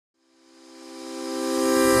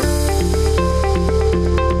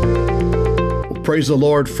Praise the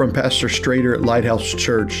Lord from Pastor Strader at Lighthouse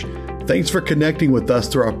Church. Thanks for connecting with us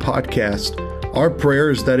through our podcast. Our prayer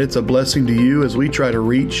is that it's a blessing to you as we try to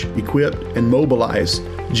reach, equip, and mobilize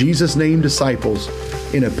Jesus-named disciples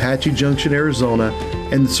in Apache Junction, Arizona,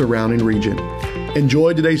 and the surrounding region.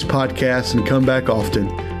 Enjoy today's podcast and come back often.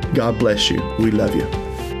 God bless you. We love you.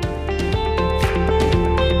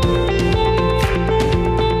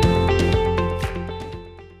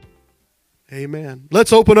 Amen.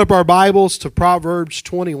 Let's open up our Bibles to Proverbs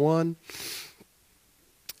 21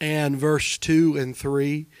 and verse 2 and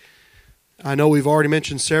 3. I know we've already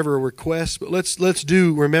mentioned several requests, but let's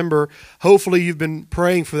remember, hopefully you've been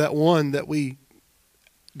praying for that one that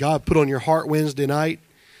God put on your heart Wednesday night,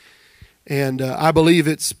 and I believe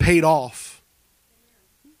it's paid off.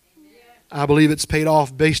 I believe it's paid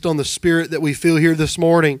off based on the spirit that we feel here this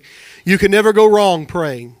morning. You can never go wrong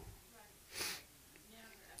praying.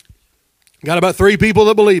 Got about 3 people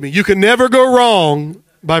that believe me. You can never go wrong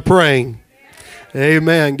by praying.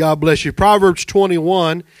 Amen. God bless you. Proverbs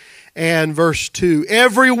 21 and verse 2.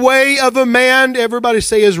 Every way of a man, everybody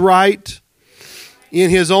say, is right in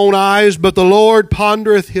his own eyes, but the Lord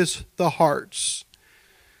pondereth the hearts.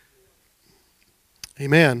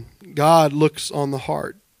 Amen. God looks on the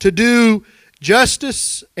heart. To do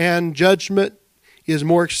justice and judgment is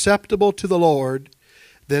more acceptable to the Lord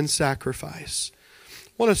than sacrifice.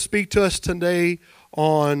 I want to speak to us today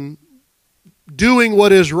on doing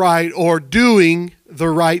what is right or doing the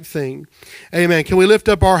right thing. Amen. Can we lift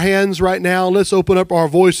up our hands right now? Let's open up our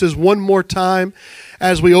voices one more time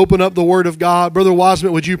as we open up the Word of God. Brother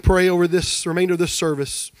Wiseman, would you pray over this remainder of this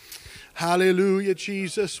service? Hallelujah,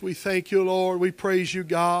 Jesus. We thank you, Lord. We praise you,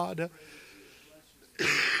 God.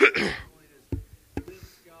 Thank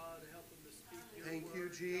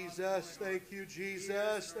you, Jesus. Thank you,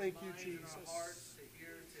 Jesus. Thank you, Jesus.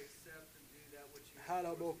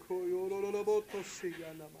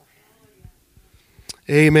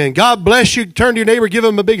 Amen. God bless you. Turn to your neighbor, give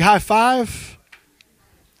him a big high five.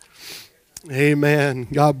 Amen.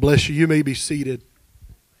 God bless you. You may be seated.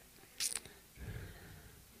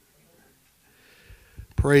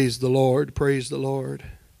 Praise the Lord. Praise the Lord.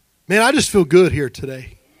 Man, I just feel good here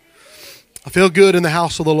today. I feel good in the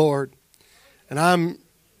house of the Lord. And I'm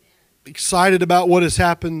excited about what has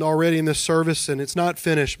happened already in this service, and it's not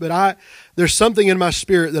finished, but there's something in my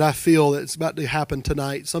spirit that I feel that's about to happen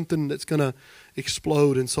tonight, something that's going to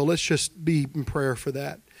explode, and so let's just be in prayer for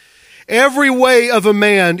that. Every way of a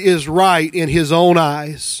man is right in his own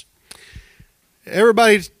eyes.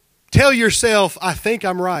 Everybody tell yourself, I think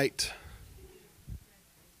I'm right.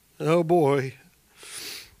 Oh boy.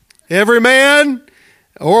 Every man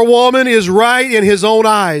or woman is right in his own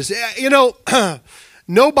eyes. You know,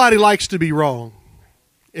 nobody likes to be wrong.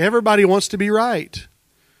 Everybody wants to be right.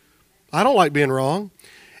 I don't like being wrong.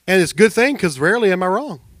 And it's a good thing because rarely am I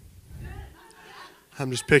wrong.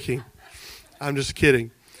 I'm just picking. I'm just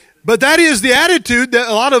kidding. But that is the attitude that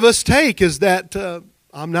a lot of us take, is that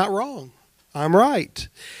I'm not wrong. I'm right.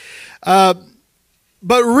 But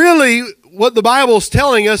really what the Bible's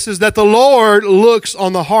telling us is that the Lord looks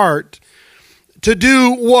on the heart. To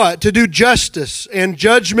do what? To do justice, and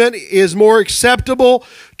judgment is more acceptable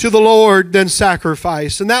to the Lord than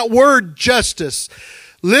sacrifice. And that word justice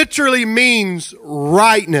literally means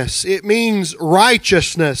rightness. It means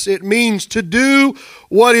righteousness. It means to do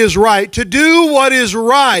what is right. To do what is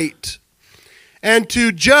right and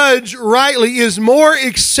to judge rightly is more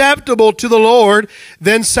acceptable to the Lord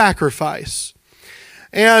than sacrifice.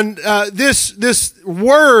 And this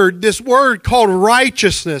word called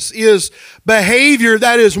righteousness is behavior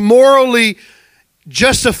that is morally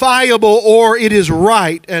justifiable, or it is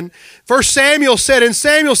right. And Samuel said,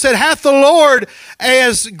 hath the Lord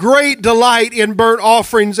as great delight in burnt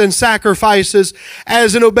offerings and sacrifices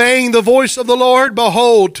as in obeying the voice of the Lord?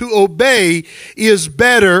 Behold, to obey is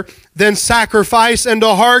better than sacrifice, and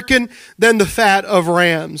to hearken than the fat of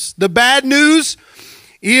rams. The bad news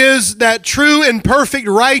is that true and perfect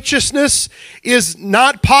righteousness is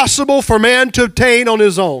not possible for man to obtain on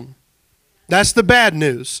his own. That's the bad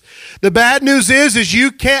news. The bad news is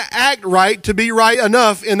you can't act right to be right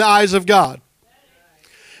enough in the eyes of God.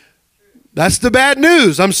 That's the bad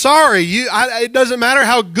news. I'm sorry. It doesn't matter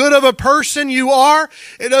how good of a person you are.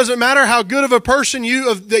 It doesn't matter how good of a person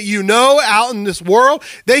that you know out in this world.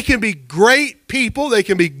 They can be great people. They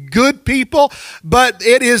can be good people. But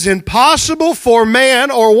it is impossible for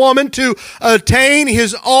man or woman to attain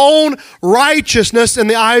his own righteousness in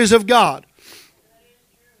the eyes of God.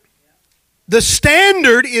 The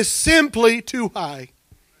standard is simply too high.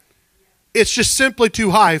 It's just simply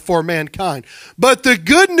too high for mankind. But the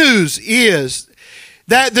good news is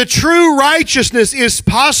that the true righteousness is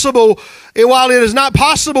possible. While it is not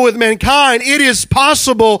possible with mankind, it is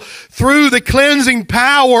possible through the cleansing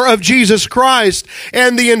power of Jesus Christ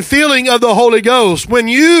and the infilling of the Holy Ghost. When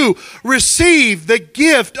you receive the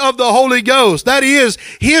gift of the Holy Ghost, that is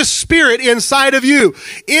His Spirit inside of you,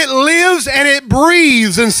 it lives and it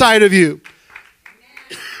breathes inside of you.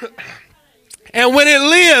 And when it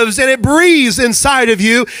lives and it breathes inside of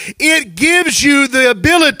you, it gives you the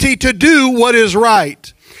ability to do what is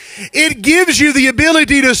right. It gives you the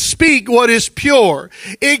ability to speak what is pure.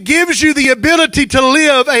 It gives you the ability to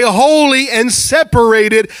live a holy and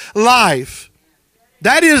separated life.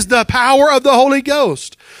 That is the power of the Holy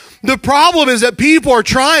Ghost. The problem is that people are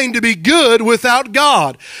trying to be good without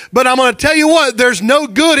God. But I'm going to tell you what, there's no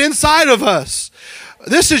good inside of us.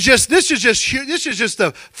 This is just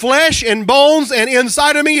the flesh and bones, and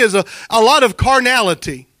inside of me is a lot of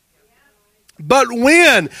carnality. But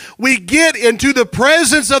when we get into the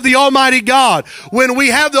presence of the Almighty God, when we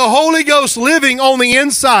have the Holy Ghost living on the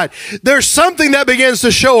inside, there's something that begins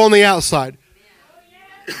to show on the outside.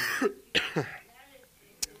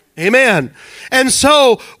 Amen. And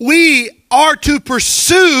so we are to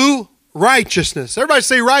pursue righteousness. Everybody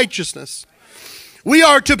say righteousness. We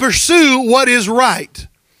are to pursue what is right.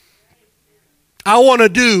 I want to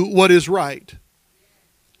do what is right.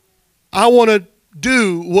 I want to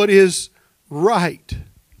do what is right.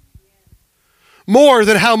 More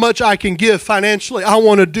than how much I can give financially, I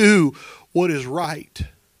want to do what is right.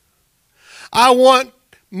 I want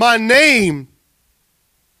my name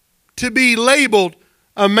to be labeled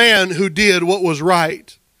a man who did what was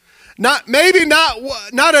right. Not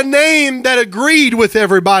a name that agreed with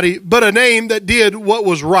everybody, but a name that did what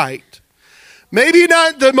was right. Maybe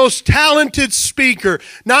not the most talented speaker,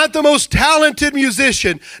 not the most talented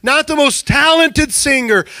musician, not the most talented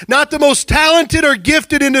singer, not the most talented or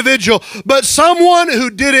gifted individual, but someone who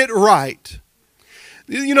did it right.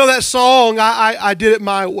 You know that song, I did it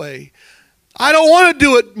my way. I don't want to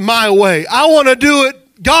do it my way. I want to do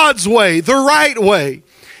it God's way, the right way.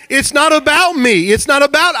 It's not about me. It's not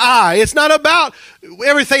about I. It's not about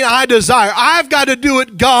everything I desire. I've got to do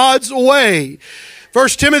it God's way.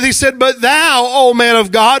 1 Timothy said, "But thou, O man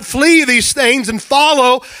of God, flee these things and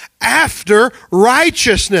follow after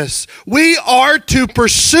righteousness." We are to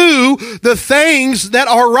pursue the things that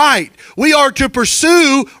are right. We are to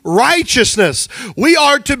pursue righteousness. We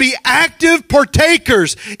are to be active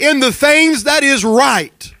partakers in the things that is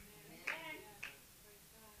right.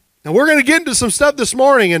 Now, we're going to get into some stuff this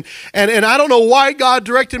morning, and I don't know why God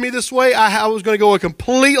directed me this way. I was going to go a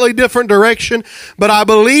completely different direction, but I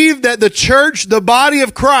believe that the church, the body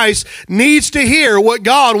of Christ, needs to hear what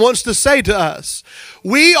God wants to say to us.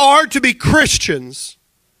 We are to be Christians.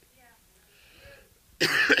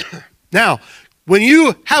 Now, when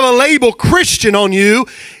you have a label Christian on you,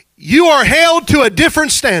 you are held to a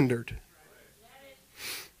different standard.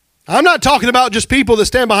 I'm not talking about just people that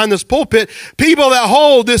stand behind this pulpit. People that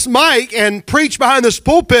hold this mic and preach behind this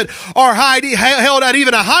pulpit are held at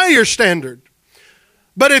even a higher standard.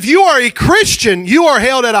 But if you are a Christian, you are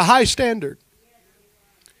held at a high standard.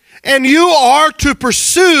 And you are to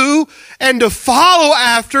pursue and to follow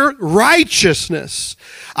after righteousness.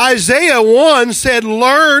 Isaiah 1 said,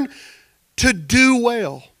 "Learn to do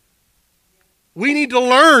well." We need to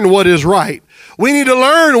learn what is right. We need to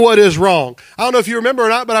learn what is wrong. I don't know if you remember or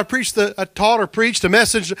not, but I taught or preached a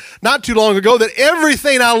message not too long ago that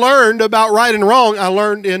everything I learned about right and wrong, I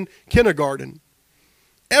learned in kindergarten.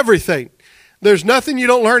 Everything. There's nothing you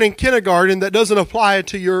don't learn in kindergarten that doesn't apply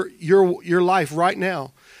to your life right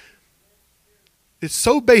now. It's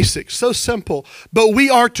so basic, so simple. But we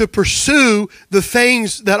are to pursue the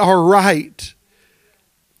things that are right.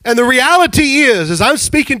 And the reality is, as I'm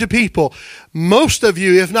speaking to people, most of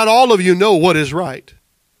you, if not all of you, know what is right.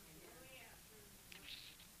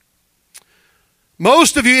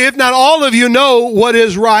 Most of you, if not all of you, know what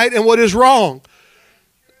is right and what is wrong.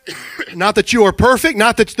 Not that you are perfect,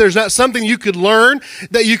 not that there's not something you could learn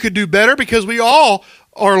that you could do better, because we all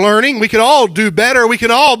are learning. We can all do better. We can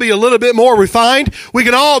all be a little bit more refined. We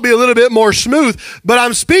can all be a little bit more smooth. But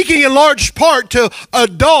I'm speaking in large part to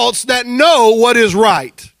adults that know what is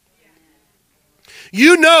right.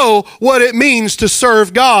 You know what it means to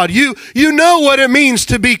serve God. You know what it means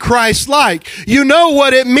to be Christ-like. You know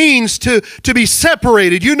what it means to be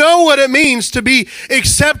separated. You know what it means to be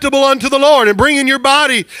acceptable unto the Lord and bring in your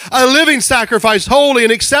body a living sacrifice, holy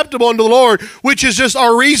and acceptable unto the Lord, which is just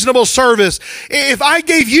our reasonable service. If I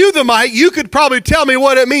gave you the mic, you could probably tell me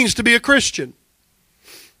what it means to be a Christian.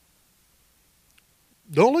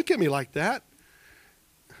 Don't look at me like that.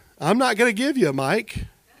 I'm not going to give you a mic.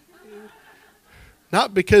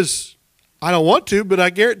 Not because I don't want to, but I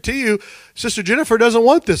guarantee you, Sister Jennifer doesn't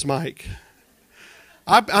want this mic.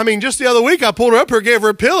 I mean, just the other week, I pulled her up here, gave her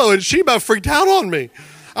a pillow, and she about freaked out on me.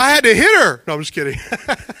 I had to hit her. No, I'm just kidding.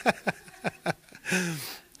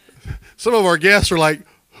 Some of our guests are like,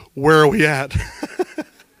 where are we at?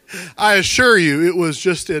 I assure you, it was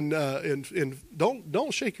just in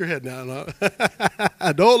don't shake your head now. No.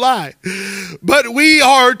 Don't lie. But we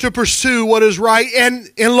are to pursue what is right, and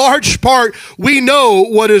in large part, we know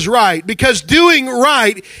what is right, because doing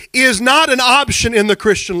right is not an option in the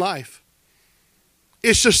Christian life.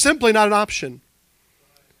 It's just simply not an option.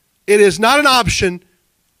 It is not an option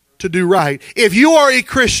to do right. If you are a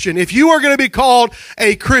Christian, if you are going to be called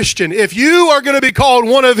a Christian, if you are going to be called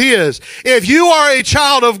one of His, if you are a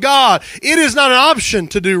child of God, it is not an option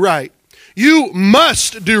to do right. You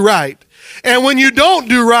must do right. And when you don't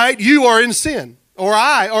do right, you are in sin, or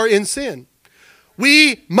I are in sin.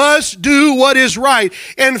 We must do what is right.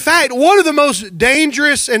 In fact, one of the most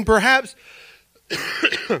dangerous and perhaps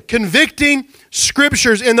convicting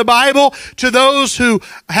scriptures in the Bible to those who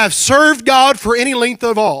have served God for any length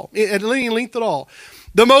at all.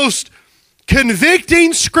 The most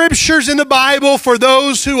convicting scriptures in the Bible for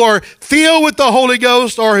those who are filled with the Holy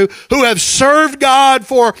Ghost, or who have served God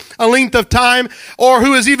for a length of time, or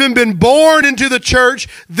who has even been born into the church.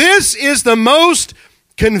 This is the most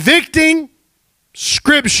convicting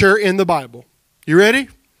scripture in the Bible. You ready?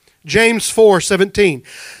 James 4:17.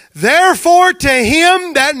 Therefore, to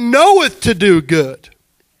him that knoweth to do good,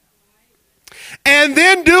 and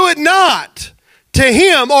then do it not, to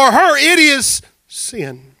him or her it is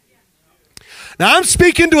sin. Now, I'm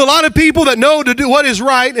speaking to a lot of people that know to do what is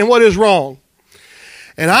right and what is wrong.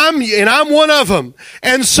 And I'm one of them.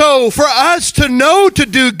 And so for us to know to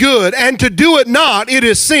do good and to do it not, it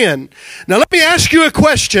is sin. Now let me ask you a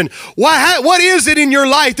question. What is it in your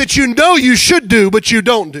life that you know you should do but you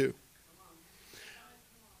don't do?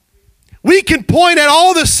 We can point at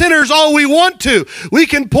all the sinners all we want to. We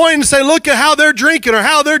can point and say, look at how they're drinking, or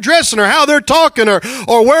how they're dressing, or how they're talking, or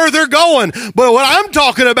where they're going. But what I'm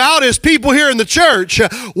talking about is people here in the church.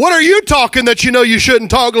 What are you talking that you know you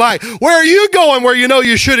shouldn't talk like? Where are you going where you know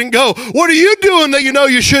you shouldn't go? What are you doing that you know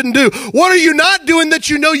you shouldn't do? What are you not doing that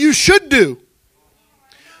you know you should do?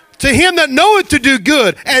 To him that knoweth to do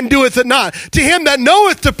good and doeth it not. To him that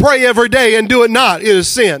knoweth to pray every day and do it not, it is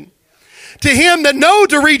sin. To him that knows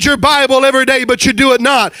to read your Bible every day, but you do it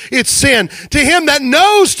not, it's sin. To him that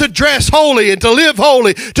knows to dress holy and to live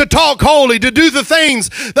holy, to talk holy, to do the things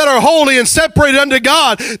that are holy and separated unto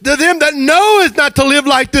God, to them that knoweth not to live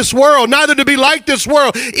like this world, neither to be like this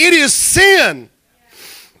world, it is sin.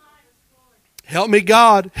 Help me,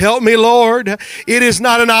 God. Help me, Lord. It is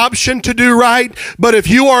not an option to do right, but if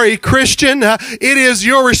you are a Christian, it is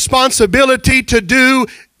your responsibility to do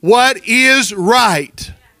what is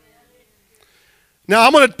right. Now,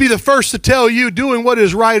 I'm going to be the first to tell you, doing what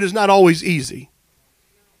is right is not always easy.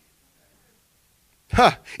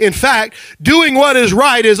 In fact, doing what is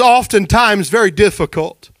right is oftentimes very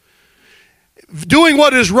difficult. Doing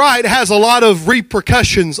what is right has a lot of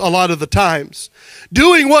repercussions a lot of the times.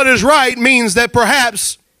 Doing what is right means that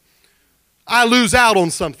perhaps I lose out on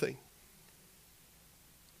something.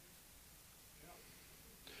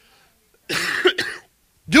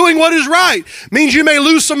 Doing what is right means you may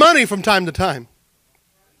lose some money from time to time.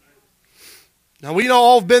 Now, we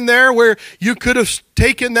all have been there where you could have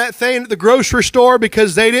taken that thing at the grocery store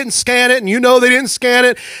because they didn't scan it, and you know they didn't scan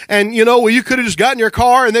it, and you could have just gotten your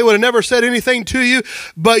car and they would have never said anything to you,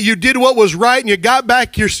 but you did what was right, and you got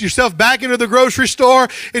back yourself back into the grocery store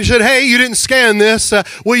and you said, hey, you didn't scan this,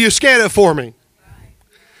 will you scan it for me?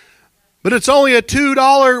 But it's only a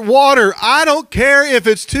 $2 water. I don't care if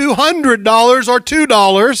it's $200 or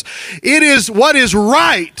 $2. It is what is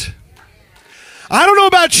right. I don't know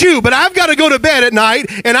about you, but I've got to go to bed at night,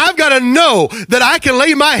 and I've got to know that I can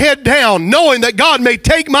lay my head down knowing that God may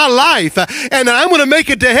take my life and that I'm going to make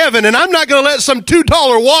it to heaven, and I'm not going to let some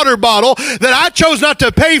 $2 water bottle that I chose not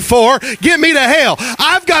to pay for get me to hell.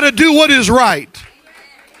 I've got to do what is right.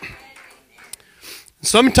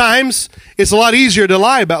 Sometimes it's a lot easier to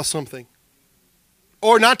lie about something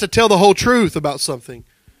or not to tell the whole truth about something.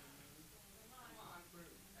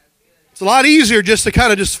 It's a lot easier just to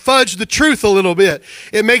kind of just fudge the truth a little bit.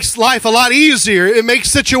 It makes life a lot easier. It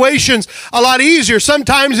makes situations a lot easier.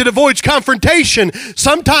 Sometimes it avoids confrontation.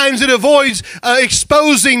 Sometimes it avoids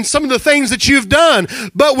exposing some of the things that you've done.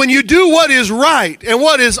 But when you do what is right and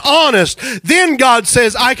what is honest, then God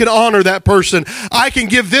says, I can honor that person. I can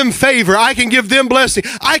give them favor. I can give them blessing.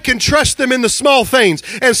 I can trust them in the small things.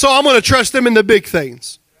 And so I'm going to trust them in the big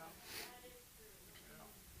things.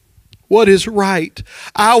 What is right?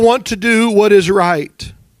 I want to do what is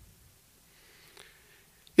right.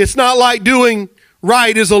 It's not like doing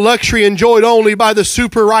right is a luxury enjoyed only by the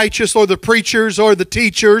super righteous or the preachers or the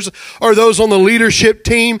teachers or those on the leadership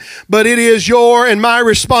team, but it is your and my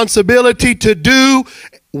responsibility to do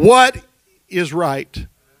what is right.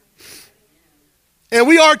 And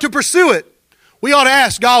we are to pursue it. We ought to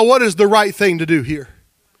ask God, what is the right thing to do here?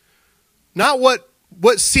 Not what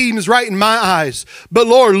seems right in my eyes, but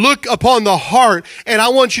Lord, look upon the heart, and I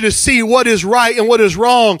want you to see what is right and what is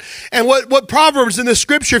wrong. And what Proverbs in the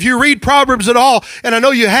scripture, if you read Proverbs at all, and I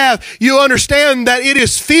know you have, you understand that it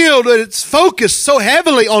is filled and it's focused so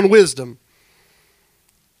heavily on wisdom.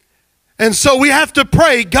 And so we have to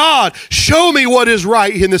pray, God, show me what is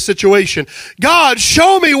right in this situation. God,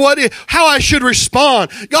 show me how I should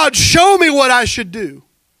respond. God, show me what I should do.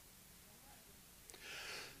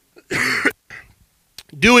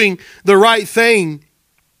 Doing the right thing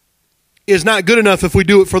is not good enough if we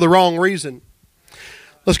do it for the wrong reason.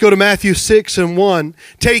 Let's go to Matthew 6:1.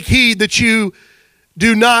 Take heed that you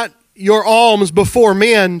do not your alms before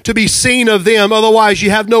men to be seen of them, otherwise you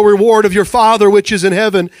have no reward of your Father which is in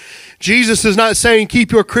heaven. Jesus is not saying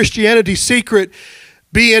keep your Christianity secret,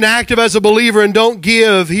 be inactive as a believer and don't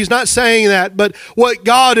give. He's not saying that. But what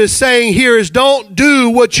God is saying here is don't do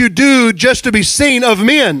what you do just to be seen of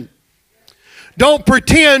men. Don't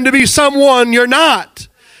pretend to be someone you're not.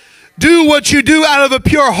 Do what you do out of a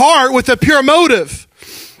pure heart with a pure motive.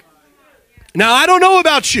 Now, I don't know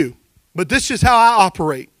about you, but this is how I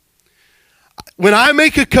operate. When I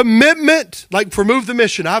make a commitment, like for Move the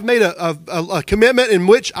Mission, I've made a commitment in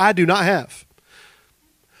which I do not have.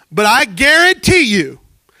 But I guarantee you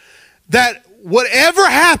that whatever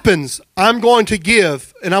happens, I'm going to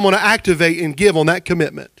give and I'm going to activate and give on that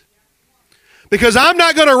commitment. Because I'm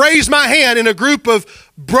not going to raise my hand in a group of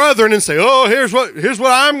brethren and say, oh, here's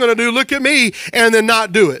what I'm going to do, look at me, and then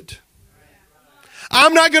not do it.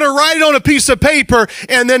 I'm not going to write it on a piece of paper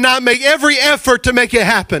and then not make every effort to make it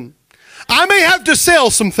happen. I may have to sell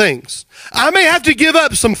some things. I may have to give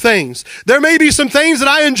up some things. There may be some things that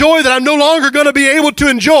I enjoy that I'm no longer going to be able to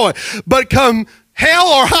enjoy. But come hell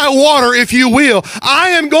or high water, if you will,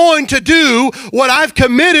 I am going to do what I've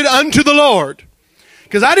committed unto the Lord.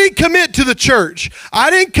 Because I didn't commit to the church. I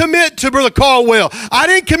didn't commit to Brother Caldwell. I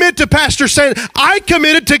didn't commit to Pastor Sand. I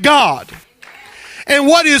committed to God. And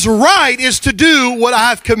what is right is to do what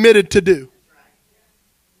I've committed to do.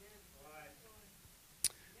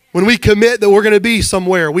 When we commit that we're going to be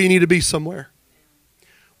somewhere, we need to be somewhere.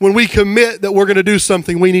 When we commit that we're going to do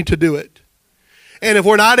something, we need to do it. And if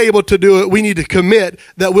we're not able to do it, we need to commit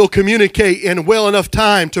that we'll communicate in well enough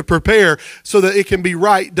time to prepare so that it can be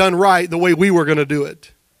right, done right the way we were going to do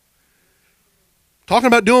it. Talking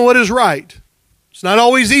about doing what is right. It's not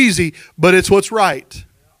always easy, but it's what's right.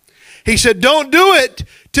 He said, don't do it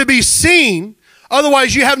to be seen,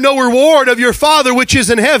 otherwise you have no reward of your Father which is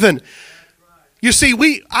in heaven. You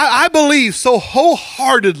see, I believe so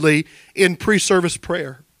wholeheartedly in pre-service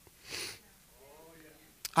prayer.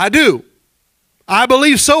 I do. I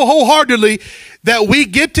believe so wholeheartedly that we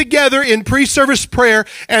get together in pre-service prayer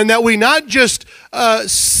and that we not just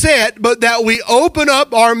sit, but that we open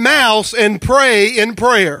up our mouths and pray in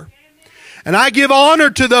prayer. And I give honor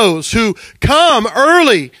to those who come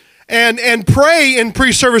early and pray in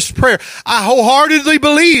pre-service prayer. I wholeheartedly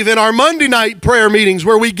believe in our Monday night prayer meetings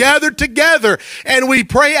where we gather together and we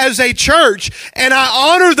pray as a church. And I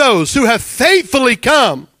honor those who have faithfully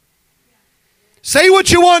come. Say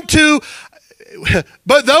what you want to,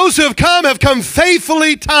 but those who have come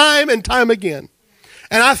faithfully time and time again.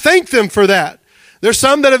 And I thank them for that. There's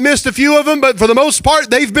some that have missed a few of them, but for the most part,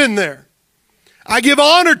 they've been there. I give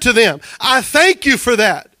honor to them. I thank you for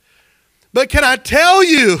that. But can I tell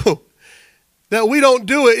you that we don't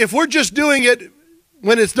do it? If we're just doing it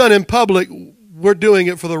when it's done in public, we're doing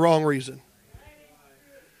it for the wrong reason.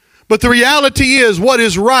 But the reality is, what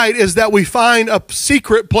is right is that we find a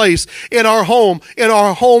secret place in our home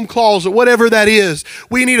closet, whatever that is.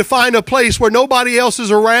 We need to find a place where nobody else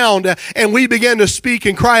is around and we begin to speak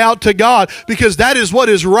and cry out to God, because that is what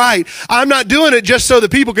is right. I'm not doing it just so that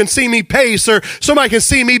people can see me pace or somebody can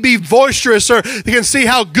see me be boisterous or they can see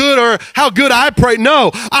how good I pray.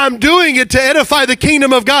 No, I'm doing it to edify the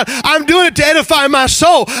kingdom of God. I'm doing it to edify my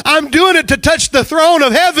soul. I'm doing it to touch the throne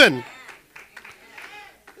of heaven.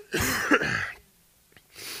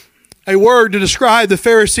 A word to describe the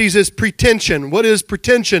Pharisees is pretension. What is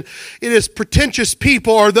pretension? It is pretentious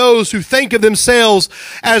people are those who think of themselves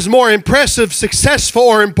as more impressive, successful,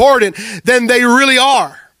 or important than they really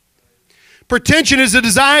are. Pretension is a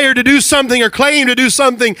desire to do something or claim to do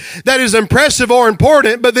something that is impressive or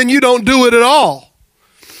important, but then you don't do it at all.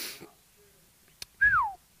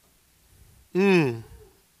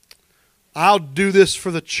 I'll do this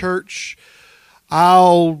for the church.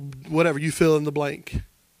 I'll, whatever, you fill in the blank.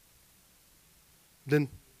 Then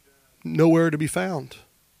nowhere to be found.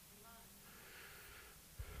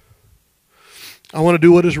 I want to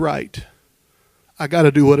do what is right. I got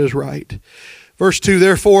to do what is right. Verse 2,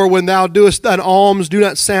 therefore, when thou doest thine alms, do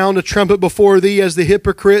not sound a trumpet before thee as the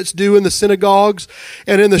hypocrites do in the synagogues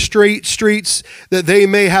and in the streets, that they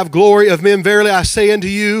may have glory of men. Verily I say unto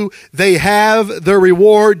you, they have their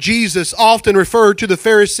reward. Jesus often referred to the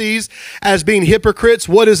Pharisees as being hypocrites.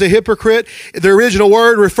 What is a hypocrite? The original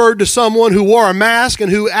word referred to someone who wore a mask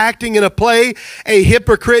and who acting in a play. A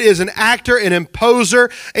hypocrite is an actor, an imposer,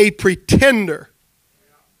 a pretender.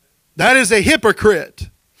 That is a hypocrite.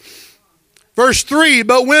 Verse 3,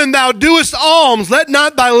 but when thou doest alms, let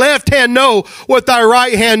not thy left hand know what thy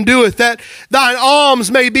right hand doeth, that thine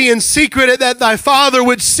alms may be in secret, that thy Father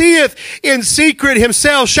which seeth in secret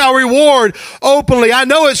himself shall reward openly. I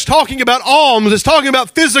know it's talking about alms, it's talking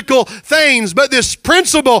about physical things, but this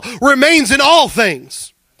principle remains in all things.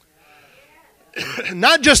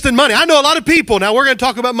 Not just in money. I know a lot of people, now we're going to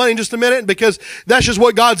talk about money in just a minute because that's just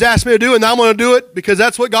what God's asked me to do, and I'm going to do it because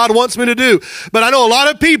that's what God wants me to do. But I know a lot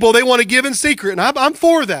of people, they want to give in secret, and I'm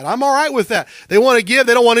for that. I'm all right with that. They want to give.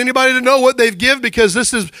 They don't want anybody to know what they've given because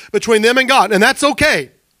this is between them and God, and that's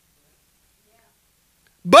okay.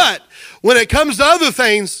 But when it comes to other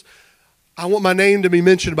things, I want my name to be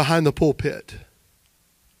mentioned behind the pulpit.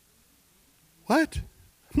 What?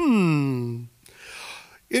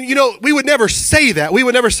 You know, we would never say that. We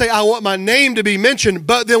would never say, I want my name to be mentioned.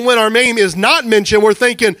 But then when our name is not mentioned, we're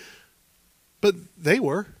thinking, but they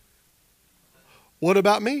were. What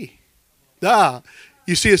about me?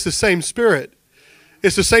 You see, it's the same spirit.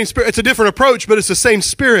 It's the same spirit. It's a different approach, but it's the same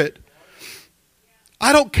spirit.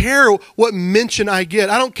 I don't care what mention I get.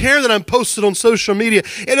 I don't care that I'm posted on social media.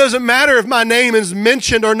 It doesn't matter if my name is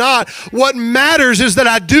mentioned or not. What matters is that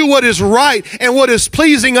I do what is right and what is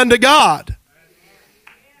pleasing unto God.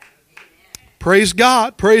 Praise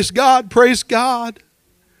God, praise God, praise God.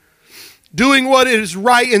 Doing what is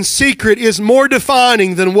right in secret is more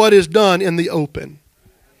defining than what is done in the open.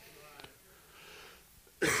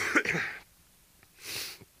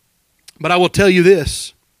 But I will tell you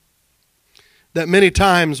this, that many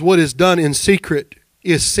times what is done in secret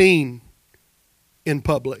is seen in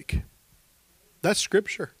public. That's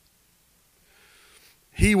Scripture.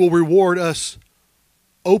 He will reward us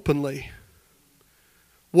openly.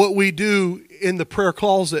 What we do in the prayer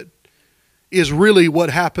closet is really what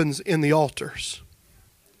happens in the altars.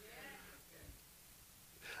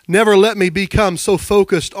 Never let me become so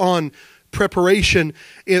focused on preparation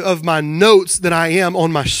of my notes than I am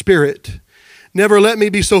on my spirit. Never let me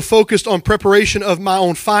be so focused on preparation of my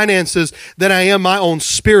own finances than I am my own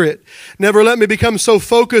spirit. Never let me become so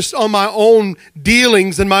focused on my own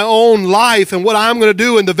dealings and my own life and what I'm going to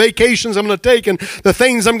do and the vacations I'm going to take and the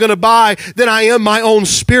things I'm going to buy than I am my own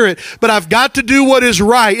spirit. But I've got to do what is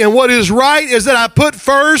right. And what is right is that I put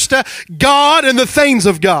first God and the things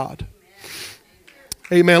of God.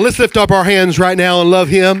 Amen. Let's lift up our hands right now and love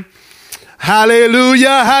Him.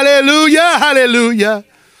 Hallelujah, hallelujah, hallelujah.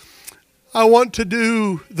 I want to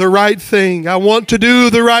do the right thing. I want to do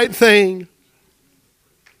the right thing.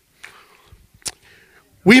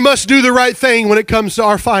 We must do the right thing when it comes to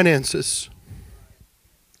our finances.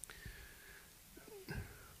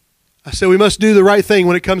 I said we must do the right thing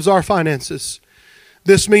when it comes to our finances.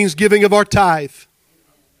 This means giving of our tithe.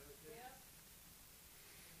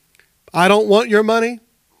 I don't want your money.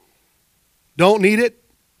 Don't need it.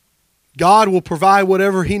 God will provide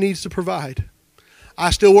whatever He needs to provide. I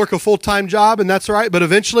still work a full-time job, and that's all right. But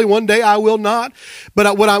eventually, one day, I will not.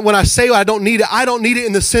 But when I say I don't need it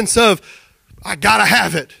in the sense of, I got to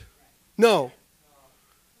have it. No.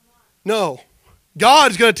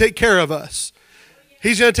 God's going to take care of us.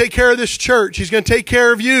 He's going to take care of this church. He's going to take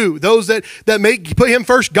care of you. Those that put Him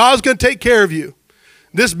first, God's going to take care of you.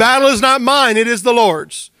 This battle is not mine. It is the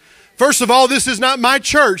Lord's. First of all, this is not my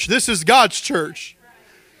church. This is God's church.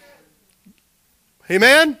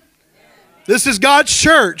 Amen? This is God's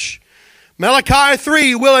church. Malachi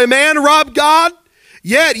 3, will a man rob God?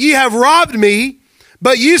 Yet ye have robbed me.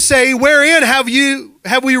 But you say, wherein have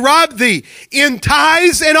we robbed thee? In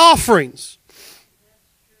tithes and offerings.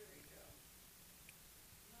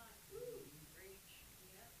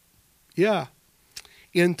 Yeah.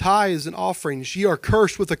 in tithes and offerings. Ye are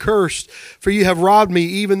cursed with a curse, for ye have robbed me,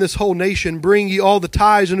 even this whole nation. Bring ye all the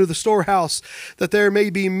tithes into the storehouse, that there may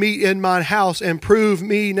be meat in mine house, and prove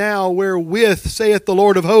me now wherewith, saith the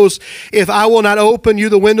Lord of hosts, if I will not open you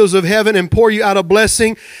the windows of heaven and pour you out a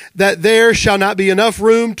blessing, that there shall not be enough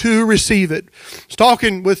room to receive it. I was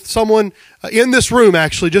talking with someone in this room,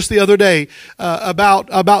 actually, just the other day,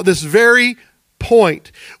 about this very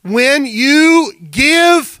point. When you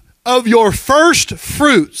give of your first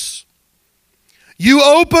fruits, you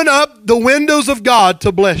open up the windows of God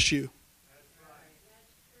to bless you.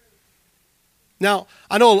 Now,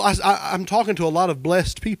 I know I'm talking to a lot of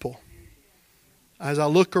blessed people. As I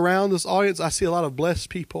look around this audience, I see a lot of blessed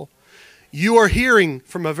people. You are hearing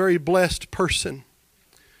from a very blessed person.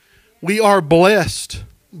 We are blessed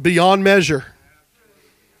beyond measure.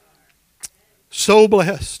 So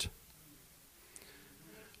blessed.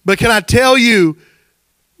 But can I tell you,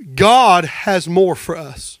 God has more for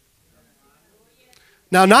us.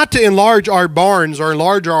 Now, not to enlarge our barns or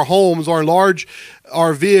enlarge our homes or enlarge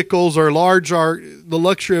our vehicles or enlarge the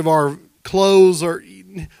luxury of our clothes or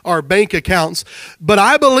our bank accounts, but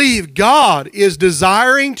I believe God is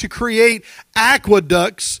desiring to create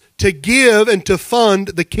aqueducts to give and to fund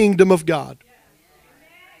the kingdom of God.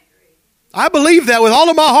 I believe that with all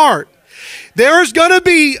of my heart. There's going to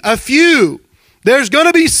be a few. There's going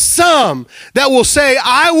to be some that will say,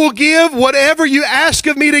 I will give whatever you ask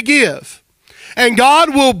of me to give. And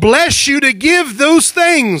God will bless you to give those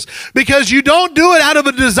things, because you don't do it out of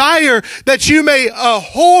a desire that you may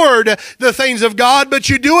hoard the things of God, but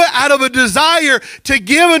you do it out of a desire to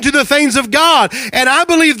give unto the things of God. And I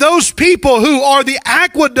believe those people who are the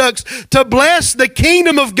aqueducts to bless the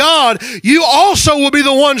kingdom of God, you also will be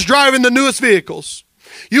the ones driving the newest vehicles.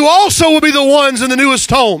 You also will be the ones in the newest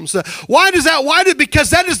homes. Why does that?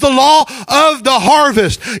 Because that is the law of the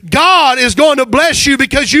harvest. God is going to bless you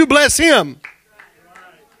because you bless Him.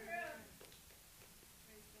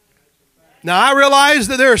 Now, I realize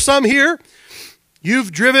that there are some here, you've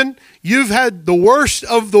had the worst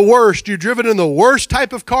of the worst. You've driven in the worst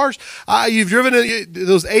type of cars. You've driven in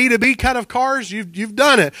those A to B kind of cars. You've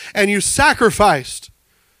done it, and you've sacrificed.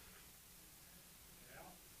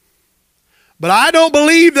 But I don't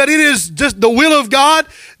believe that it is just the will of God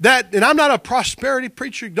that, and I'm not a prosperity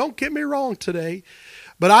preacher, don't get me wrong today,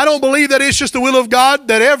 but I don't believe that it's just the will of God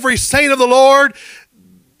that every saint of the Lord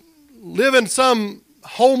live in some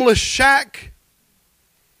homeless shack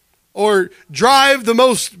or drive the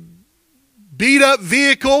most beat up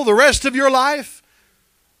vehicle the rest of your life.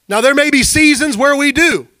 Now, there may be seasons where we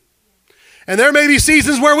do, and there may be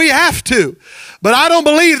seasons where we have to, but I don't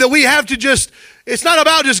believe that we have to just, it's not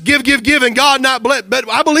about just give, and God not bless. But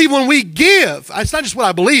I believe when we give, it's not just what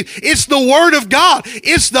I believe, it's the Word of God.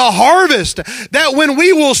 It's the harvest that when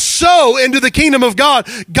we will sow into the kingdom of God,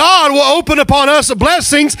 God will open upon us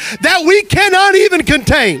blessings that we cannot even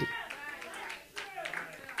contain.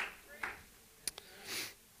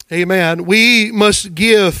 Amen. We must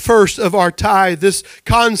give first of our tithe. This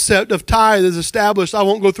concept of tithe is established. I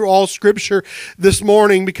won't go through all Scripture this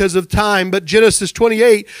morning because of time, but Genesis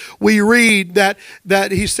 28, we read that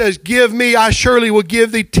He says, give me, I surely will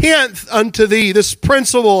give thee 10th unto thee. This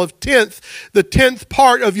principle of 10th, the 10th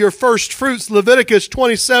part of your first fruits, Leviticus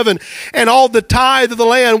 27, and all the tithe of the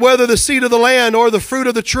land, whether the seed of the land or the fruit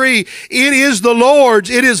of the tree, it is the Lord's.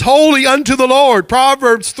 It is holy unto the Lord.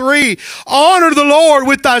 Proverbs 3, honor the Lord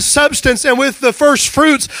with thy substance and with the first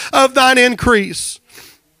fruits of thine increase.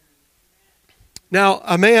 Now,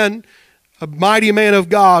 a mighty man of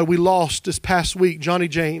God we lost this past week, Johnny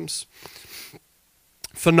James.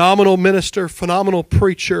 Phenomenal minister, phenomenal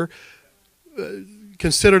preacher,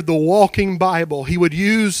 considered the walking Bible.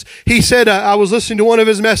 He said, I was listening to one of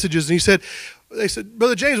his messages, and they said,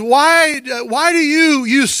 Brother James, why do you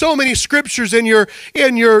use so many scriptures in your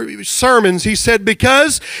sermons? He said,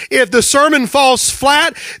 because if the sermon falls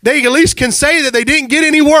flat, they at least can say that they didn't get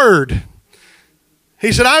any word.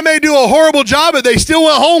 He said, I may do a horrible job, but they still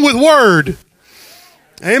went home with word.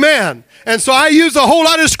 Amen. And so I use a whole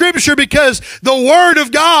lot of scripture because the Word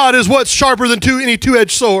of God is what's sharper than any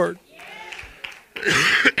two-edged sword.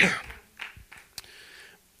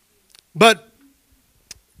 But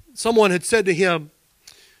someone had said to him,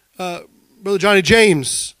 Brother Johnny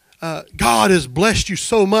James, God has blessed you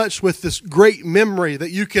so much with this great memory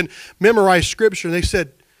that you can memorize Scripture. And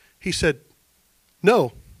he said,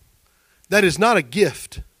 no, that is not a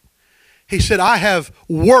gift. He said, I have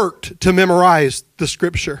worked to memorize the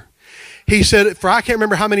Scripture. He said, for I can't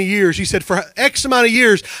remember how many years, he said, for X amount of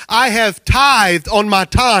years, I have tithed on my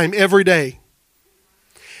time every day.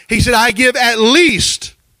 He said, I give at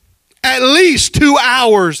least 2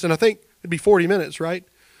 hours, and I think It'd be 40 minutes, right?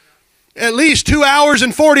 At least 2 hours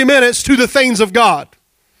and 40 minutes to the things of God.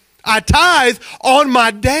 I tithe on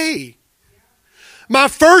my day. My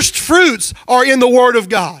first fruits are in the Word of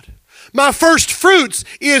God. My first fruits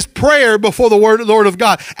is prayer before the Lord of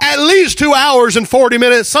God. At least 2 hours and 40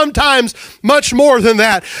 minutes, sometimes much more than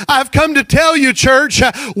that. I've come to tell you, church,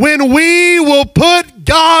 when we will put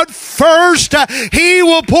God first, He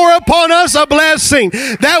will pour upon us a blessing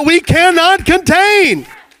that we cannot contain.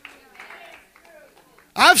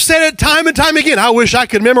 I've said it time and time again. I wish I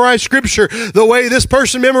could memorize Scripture the way this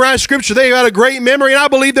person memorized Scripture. They got a great memory, and I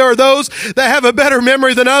believe there are those that have a better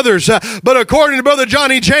memory than others. But according to Brother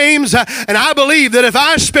Johnny James, and I believe that if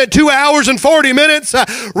I spent 2 hours and 40 minutes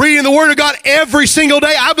reading the Word of God every single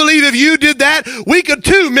day, I believe if you did that, we could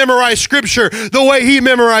too memorize Scripture the way he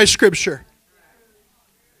memorized Scripture.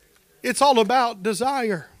 It's all about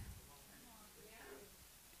desire.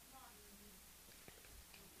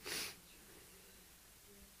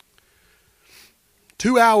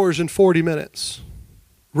 Two 2 hours and 40 minutes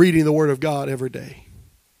reading the Word of God every day.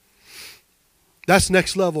 That's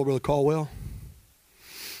next level, Brother Caldwell.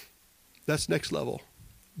 That's next level.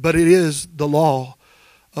 But it is the law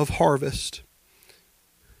of harvest.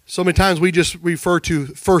 So many times we just refer to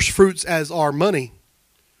first fruits as our money.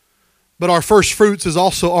 But our first fruits is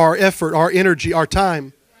also our effort, our energy, our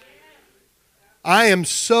time. I am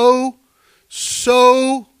so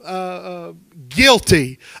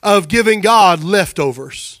guilty of giving God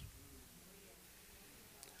leftovers.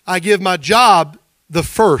 I give my job the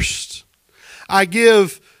first. I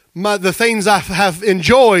give the things I have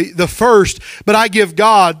enjoyed the first, but I give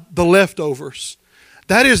God the leftovers.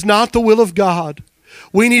 That is not the will of God.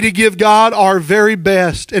 We need to give God our very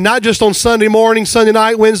best, and not just on Sunday morning, Sunday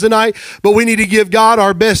night, Wednesday night, but we need to give God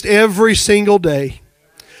our best every single day.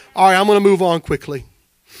 All right, I'm going to move on quickly.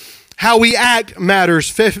 How we act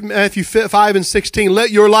matters. Matthew 5 and 16. Let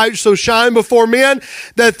your light so shine before men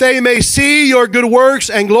that they may see your good works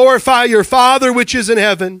and glorify your Father which is in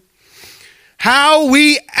heaven. How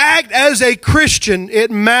we act as a Christian, it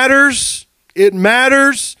matters. It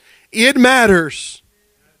matters. It matters.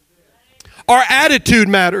 Our attitude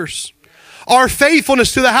matters. Our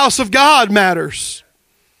faithfulness to the house of God matters.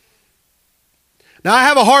 Now, I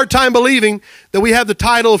have a hard time believing that we have the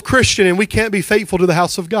title of Christian and we can't be faithful to the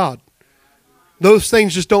house of God. Those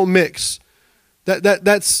things just don't mix.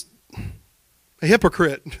 That's a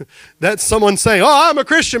hypocrite. That's someone saying, oh, I'm a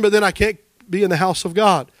Christian, but then I can't be in the house of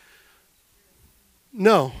God.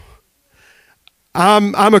 No.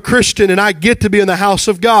 I'm a Christian and I get to be in the house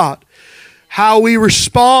of God. How we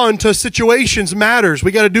respond to situations matters.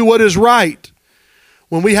 We got to do what is right.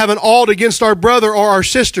 When we have an ought against our brother or our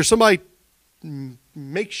sister, somebody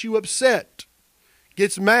makes you upset,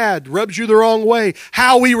 gets mad, rubs you the wrong way.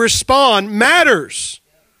 How we respond matters.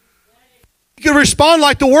 You can respond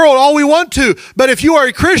like the world all we want to, but if you are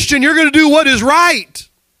a Christian, you're going to do what is right.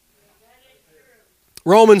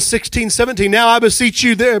 Romans 16:17. Now I beseech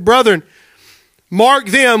you, there, brethren, mark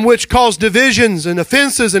them which cause divisions and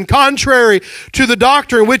offenses and contrary to the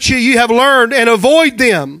doctrine which ye have learned, and avoid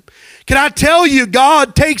them. Can I tell you,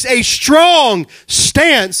 God takes a strong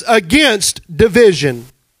stance against division.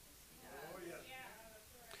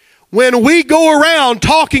 When we go around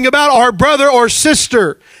talking about our brother or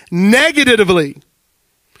sister negatively,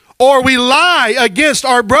 or we lie against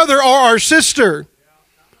our brother or our sister,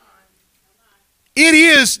 it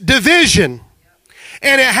is division.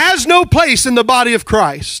 And it has no place in the body of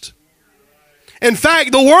Christ. In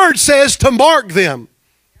fact, the Word says to mark them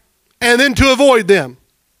and then to avoid them.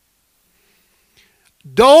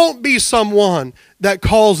 Don't be someone that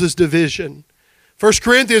causes division. 1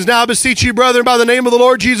 Corinthians, now I beseech you, brethren, by the name of the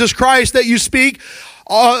Lord Jesus Christ, that you speak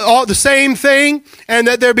all the same thing, and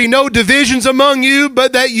that there be no divisions among you,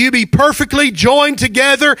 but that you be perfectly joined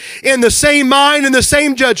together in the same mind and the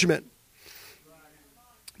same judgment.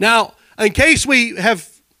 Now, in case we have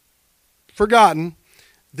forgotten,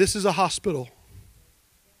 this is a hospital.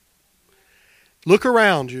 Look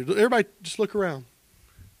around you. Everybody just look around.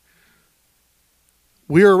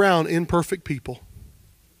 We are around imperfect people.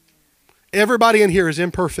 Everybody in here is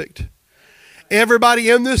imperfect. Everybody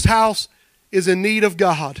in this house is in need of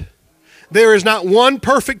God. There is not one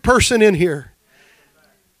perfect person in here.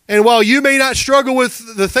 And while you may not struggle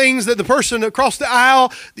with the things that the person across the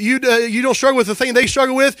aisle, you don't struggle with the thing they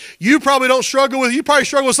struggle with, you probably struggle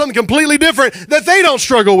with something completely different that they don't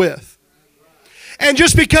struggle with. And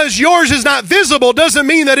just because yours is not visible doesn't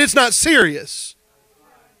mean that it's not serious.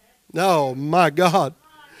 Oh, my God.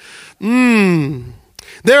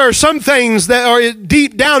 There are some things that are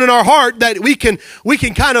deep down in our heart that we can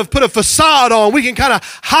kind of put a facade on. We can kind of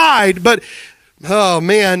hide. But Oh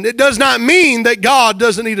man, it does not mean that God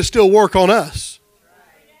doesn't need to still work on us.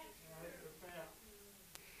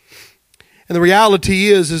 And the reality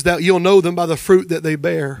is that you'll know them by the fruit that they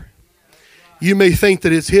bear. You may think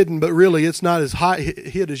that it's hidden, but really it's not as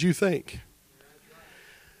hid as you think.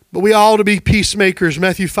 But we ought to be peacemakers.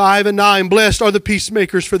 Matthew 5:9, blessed are the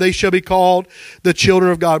peacemakers, for they shall be called the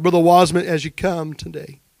children of God. Brother Wasman, as you come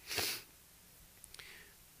today,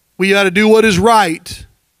 we got to do what is right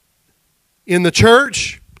in the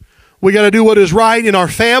church. We got to do what is right in our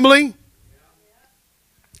family.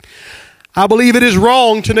 I believe it is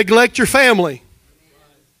wrong to neglect your family.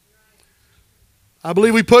 I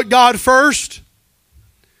believe we put God first,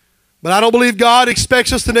 but I don't believe God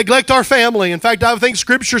expects us to neglect our family. In fact, I think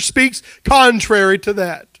Scripture speaks contrary to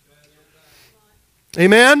that.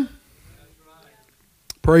 Amen?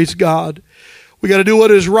 Praise God. We got to do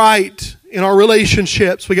what is right in our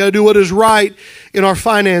relationships. We got to do what is right in our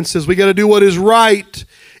finances. We got to do what is right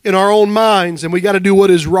in our own minds, and we got to do what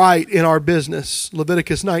is right in our business.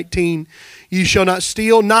 Leviticus 19, you shall not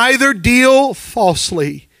steal, neither deal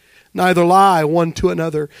falsely, neither lie one to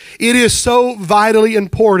another. It is so vitally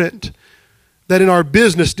important that in our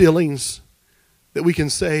business dealings that we can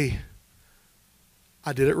say,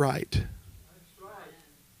 I did it right.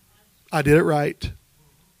 I did it right.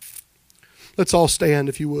 Let's all stand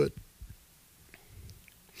if you would.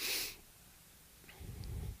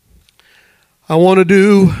 I want to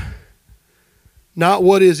do not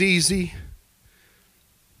what is easy,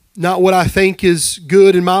 not what I think is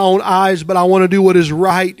good in my own eyes, but I want to do what is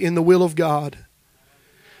right in the will of God.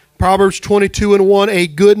 Proverbs 22:1, a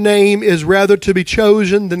good name is rather to be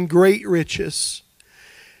chosen than great riches,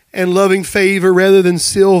 and loving favor rather than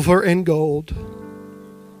silver and gold.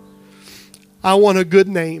 I want a good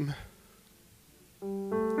name.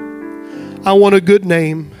 I want a good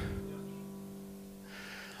name.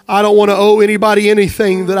 I don't want to owe anybody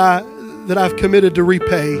anything that I've committed to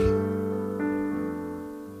repay.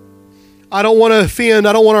 I don't want to offend.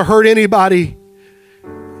 I don't want to hurt anybody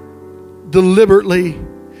deliberately.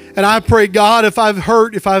 And I pray, God, if I've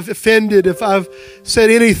hurt, if I've offended, if I've said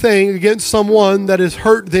anything against someone that has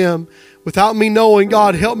hurt them without me knowing,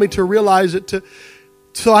 God, help me to realize it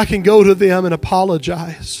so I can go to them and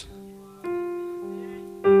apologize.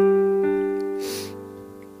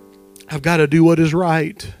 I've got to do what is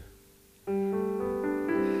right.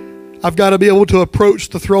 I've got to be able to approach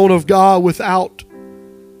the throne of God without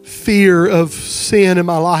fear of sin in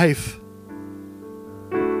my life.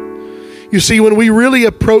 You see, when we really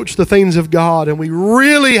approach the things of God and we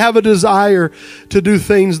really have a desire to do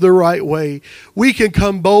things the right way, we can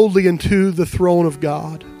come boldly into the throne of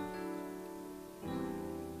God.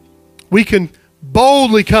 We can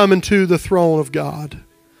boldly come into the throne of God.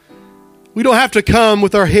 We don't have to come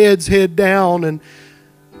with our head down and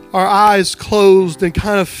our eyes closed and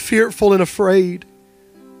kind of fearful and afraid.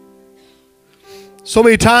 So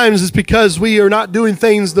many times it's because we are not doing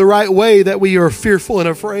things the right way that we are fearful and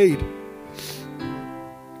afraid.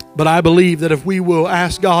 But I believe that if we will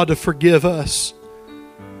ask God to forgive us,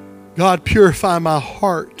 God, purify my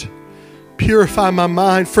heart, purify my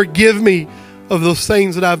mind, forgive me of those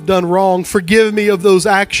things that I've done wrong, forgive me of those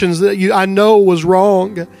actions that I know was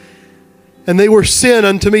wrong, and they were sin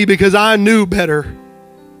unto me because I knew better.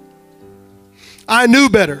 I knew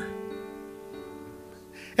better.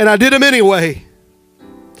 And I did them anyway.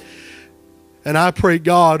 And I pray,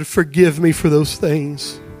 God, forgive me for those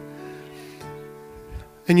things.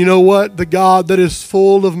 And you know what? The God that is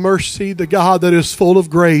full of mercy, the God that is full of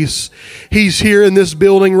grace, He's here in this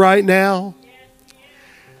building right now.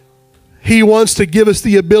 He wants to give us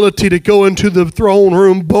the ability to go into the throne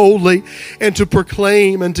room boldly and to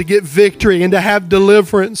proclaim and to get victory and to have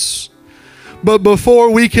deliverance. But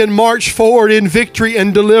before we can march forward in victory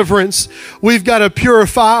and deliverance, we've got to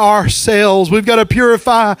purify ourselves. We've got to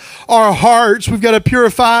purify our hearts. We've got to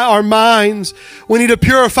purify our minds. We need to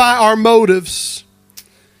purify our motives.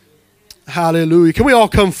 Hallelujah. Can we all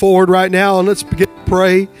come forward right now and let's begin to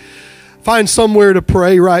pray? Find somewhere to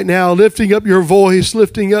pray right now, lifting up your voice,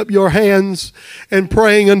 lifting up your hands, and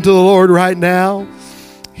praying unto the Lord right now.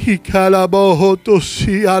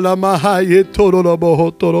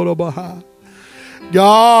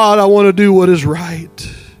 God, I want to do what is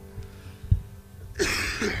right.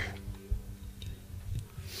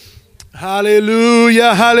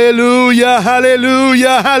 Hallelujah, hallelujah,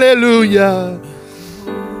 hallelujah, hallelujah.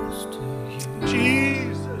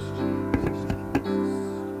 Jesus.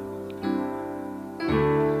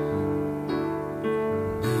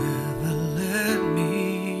 Never let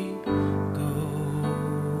me go.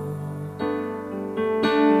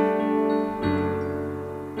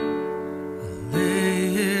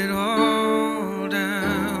 Lay it all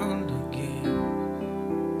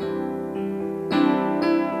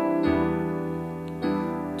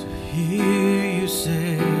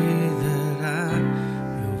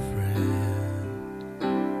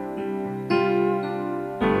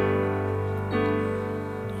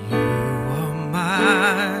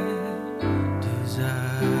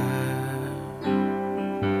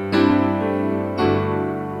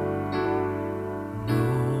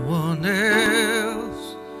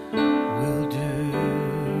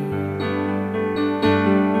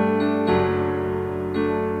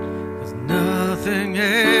everything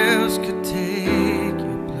else.